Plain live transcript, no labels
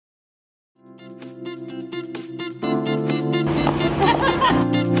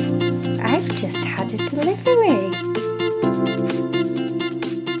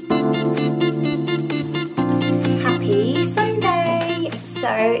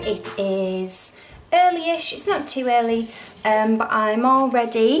it is early-ish, it's not too early, but I'm all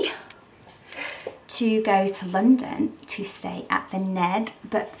ready to go to London to stay at the Ned.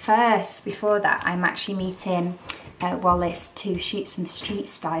 But first, before that, I'm actually meeting Wallis to shoot some street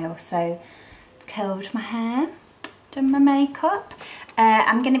style. So I've curled my hair, done my makeup.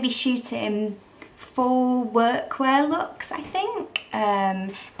 I'm going to be shooting full workwear looks, I think,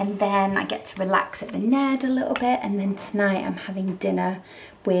 and then I get to relax at the Ned a little bit, and then tonight I'm having dinner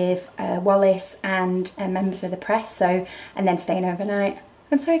with Wallis and members of the press, so, and then staying overnight.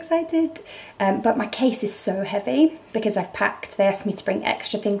 I'm so excited, but my case is so heavy because I've packed. They asked me to bring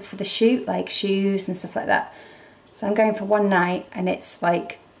extra things for the shoot, like shoes and stuff like that, so I'm going for one night and it's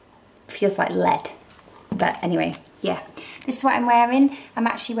like, feels like lead. But anyway, yeah, this is what I'm wearing. I'm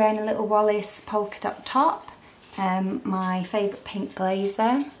actually wearing a little Wallis polka dot top, my favourite pink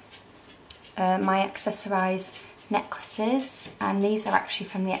blazer, my accessorise necklaces, and these are actually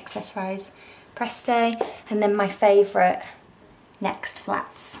from the accessorise press day, and then my favourite Next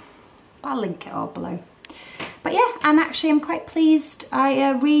flats. I'll link it all below. But yeah, and actually I'm quite pleased. I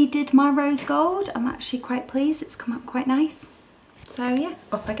redid my rose gold. I'm actually quite pleased. It's come up quite nice. So yeah,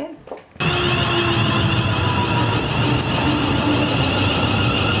 off I go.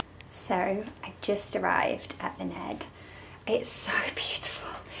 So I just arrived at the Ned. It's so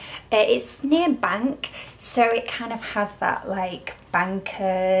beautiful. It's near Bank, so it kind of has that like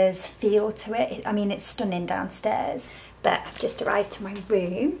bankers feel to it. I mean, it's stunning downstairs, but I've just arrived to my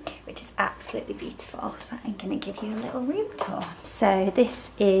room, which is absolutely beautiful. So I'm gonna give you a little room tour. So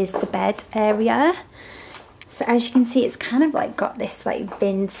this is the bed area. So as you can see, it's kind of like got this like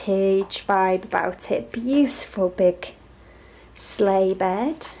vintage vibe about it. Beautiful big sleigh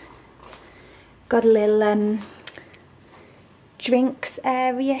bed. Got a little drinks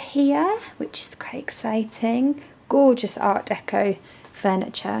area here, which is quite exciting. Gorgeous Art Deco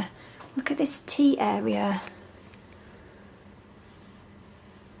furniture. Look at this tea area.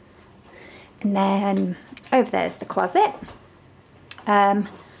 And then over there's the closet.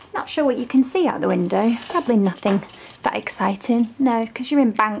 Not sure what you can see out the window. Probably nothing that exciting. No, because you're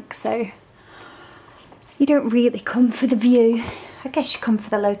in Bank, so you don't really come for the view. I guess you come for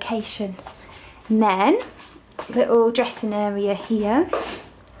the location. And then little dressing area here,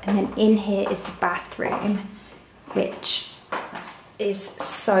 and then in here is the bathroom, which is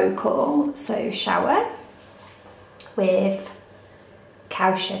so cool. So shower with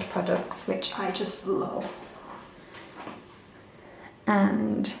cowshed products, which I just love,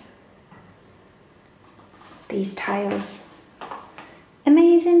 and these tiles,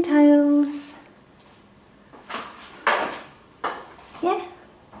 amazing tiles. Yeah,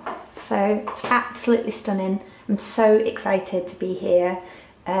 so it's absolutely stunning. I'm so excited to be here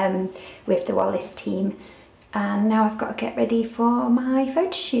with the Wallis team, and now I've got to get ready for my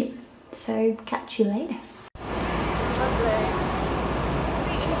photo shoot. So catch you later.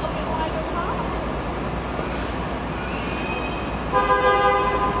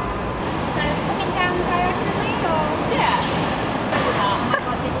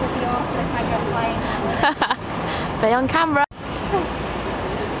 Be on camera.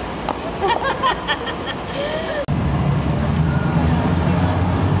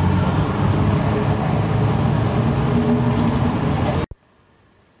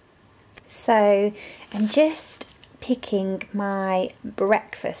 So I'm just picking my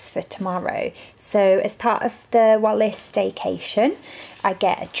breakfast for tomorrow. So as part of the Wallis Staycation, I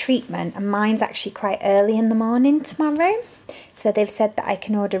get a treatment, and mine's actually quite early in the morning tomorrow. So they've said that I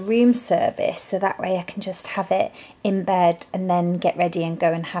can order room service, so that way I can just have it in bed and then get ready and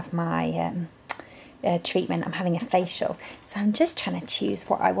go and have my treatment. I'm having a facial, so I'm just trying to choose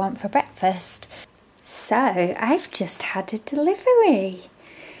what I want for breakfast. So I've just had a delivery.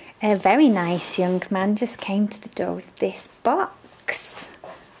 A very nice young man just came to the door with this box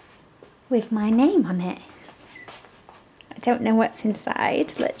with my name on it. I don't know what's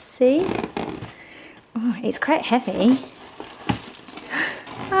inside. Let's see. Oh, it's quite heavy.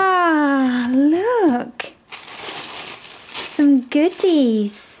 Ah, look. Some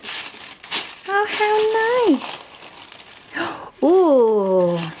goodies. Oh, how nice.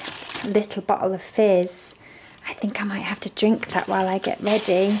 Ooh, a little bottle of fizz. I think I might have to drink that while I get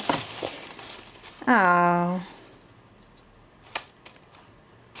ready. Oh.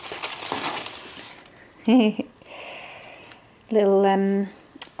 Little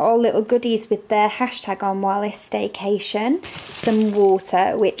all little goodies with their hashtag on Wallis Staycation. Some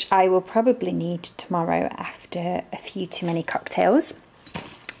water, which I will probably need tomorrow after a few too many cocktails,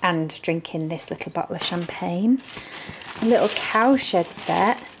 and drinking this little bottle of champagne. A little cowshed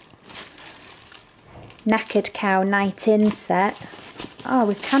set. Knackered cow night in set. Oh,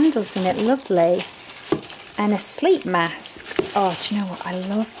 with candles in it, lovely. And a sleep mask. Oh, do you know what? I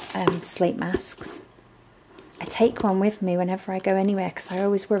love sleep masks. I take one with me whenever I go anywhere because I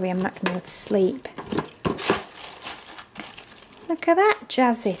always worry I'm not going to be able to sleep. Look at that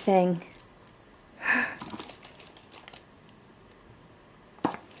jazzy thing.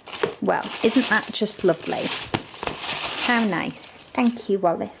 Well, isn't that just lovely? How nice. Thank you,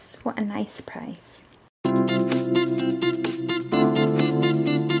 Wallis. What a nice surprise.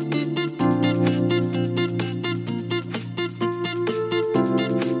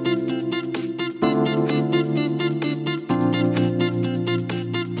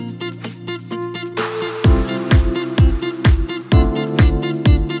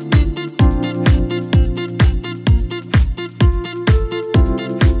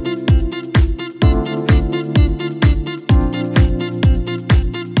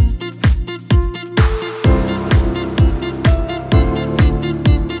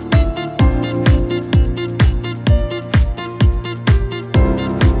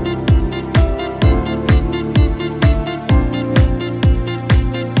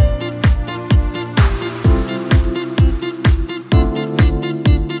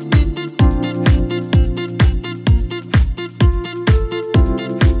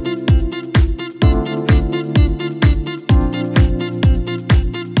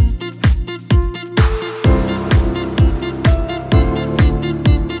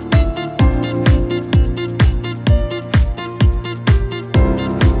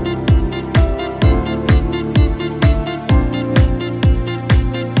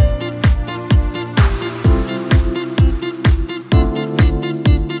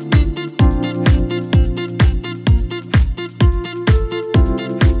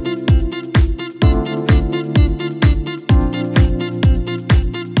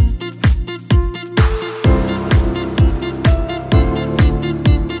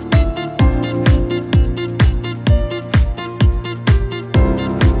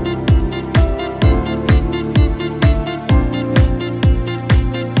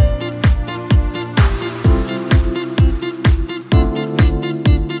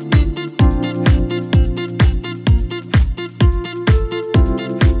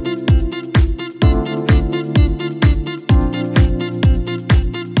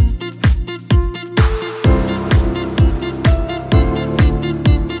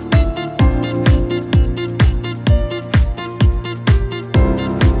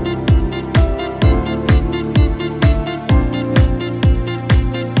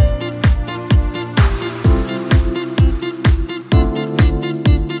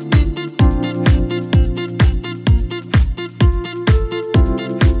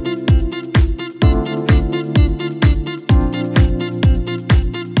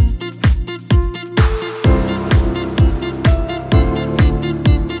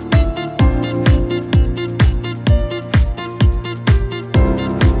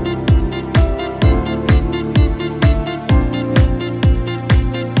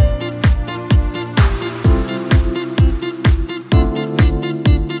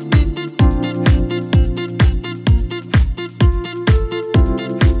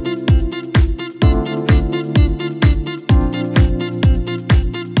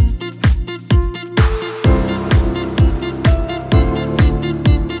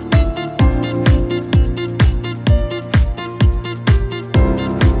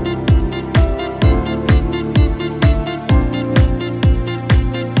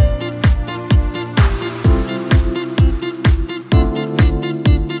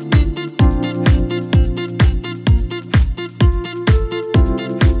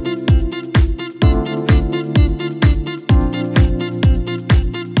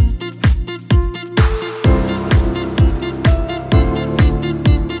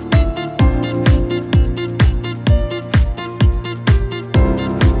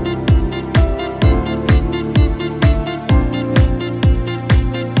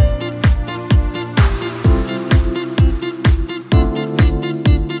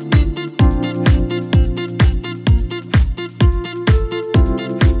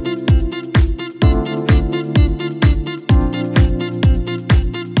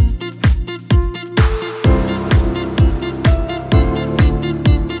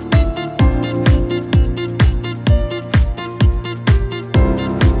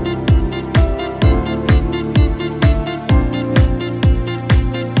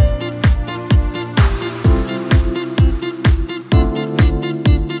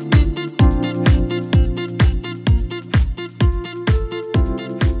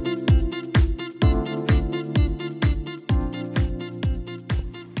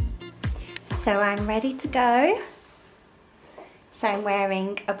 So I'm ready to go. So I'm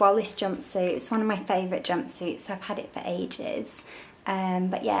wearing a Wallis jumpsuit. It's one of my favourite jumpsuits. I've had it for ages.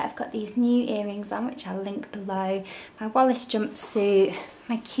 But yeah, I've got these new earrings on, which I'll link below. My Wallis jumpsuit,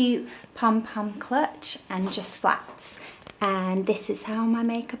 my cute pom-pom clutch, and just flats. And this is how my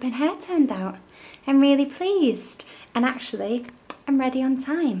makeup and hair turned out. I'm really pleased. And actually, I'm ready on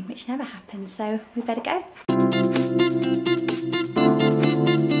time, which never happens, so we better go.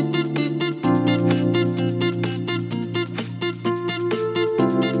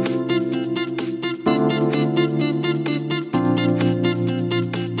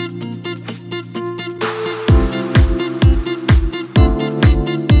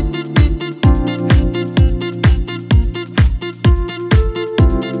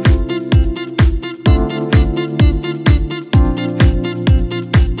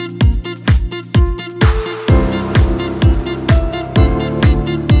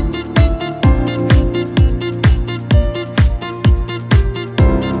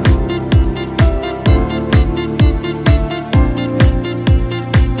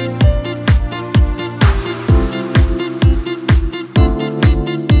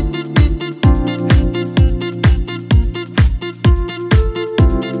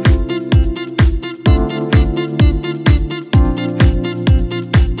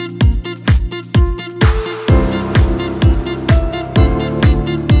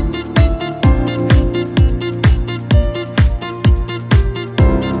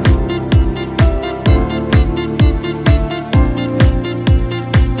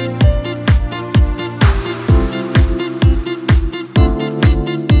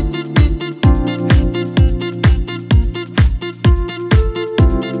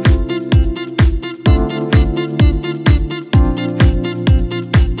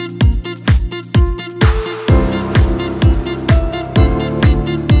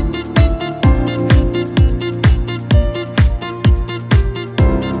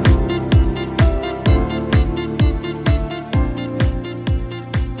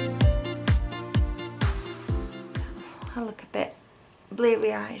 I look a bit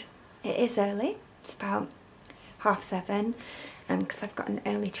bleary-eyed. It is early, it's about 7:30, because I've got an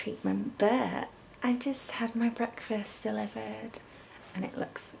early treatment, but I've just had my breakfast delivered and it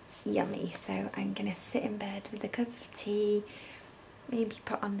looks yummy, so I'm gonna sit in bed with a cup of tea, maybe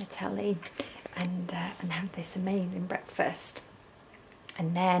put on the telly and have this amazing breakfast.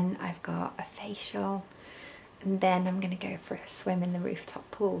 And then I've got a facial, and then I'm gonna go for a swim in the rooftop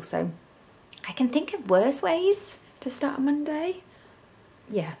pool. So I can think of worse ways to start a Monday.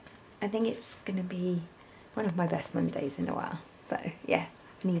 Yeah, I think it's gonna be one of my best Mondays in a while. So yeah,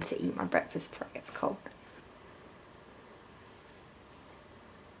 I need to eat my breakfast before it gets cold.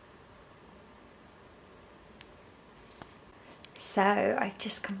 So I've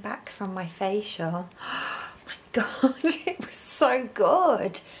just come back from my facial. Oh my God, it was so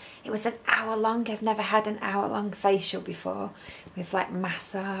good. It was an hour long. I've never had an hour long facial before, with like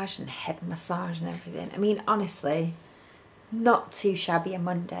massage and head massage and everything. I mean, honestly, not too shabby a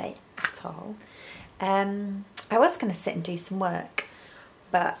Monday at all. I was going to sit and do some work,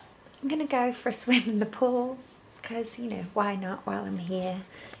 but I'm going to go for a swim in the pool because, you know, why not while I'm here?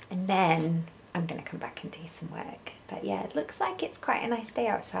 And then I'm going to come back and do some work. But yeah, it looks like it's quite a nice day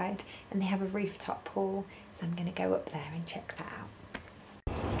outside and they have a rooftop pool, so I'm going to go up there and check that out.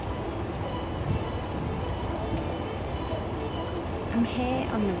 I'm here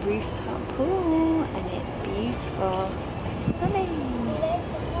on the rooftop pool and it's beautiful. It's so sunny.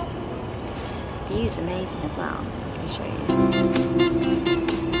 The view's amazing as well. I'll show you.